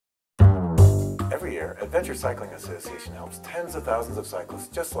Every year, Adventure Cycling Association helps tens of thousands of cyclists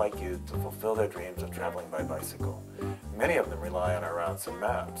just like you to fulfill their dreams of traveling by bicycle. Many of them rely on our routes and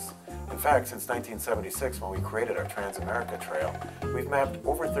maps. In fact, since 1976, when we created our Trans-America Trail, we've mapped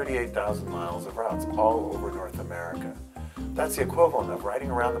over 38,000 miles of routes all over North America. That's the equivalent of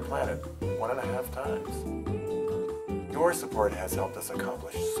riding around the planet 1.5 times. Your support has helped us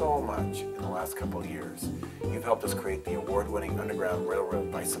accomplish so much in the last couple of years. You've helped us create the award-winning Underground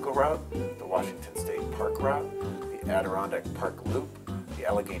Railroad bicycle route, the Washington State Park route, the Adirondack Park Loop, the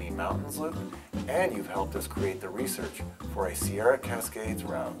Allegheny Mountains Loop, and you've helped us create the research for a Sierra Cascades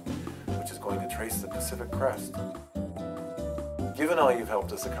route, which is going to trace the Pacific Crest. Given all you've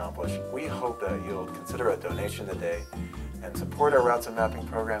helped us accomplish, we hope that you'll consider a donation today and support our routes and mapping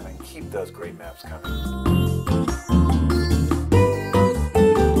program and keep those great maps coming.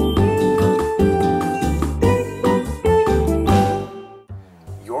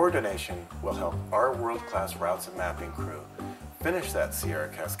 Your donation will help our world-class routes and mapping crew finish that Sierra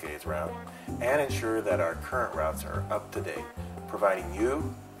Cascades route and ensure that our current routes are up to date, providing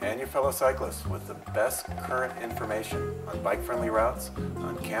you and your fellow cyclists with the best current information on bike-friendly routes,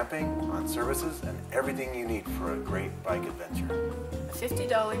 on camping, on services, and everything you need for a great bike adventure. A $50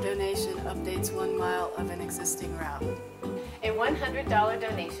 donation updates 1 mile of an existing route. A $100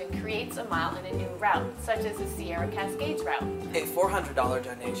 donation creates a mile in a new route, such as the Sierra Cascades route. A $400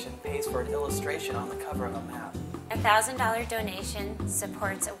 donation pays for an illustration on the cover of a map. A $1,000 donation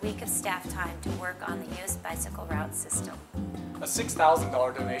supports a week of staff time to work on the US bicycle route system. A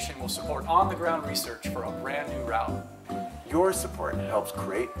 $6,000 donation will support on-the-ground research for a brand new route. Your support helps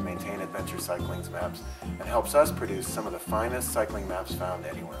create and maintain Adventure Cycling's maps and helps us produce some of the finest cycling maps found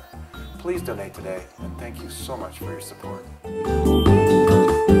anywhere. Please donate today, and thank you so much for your support.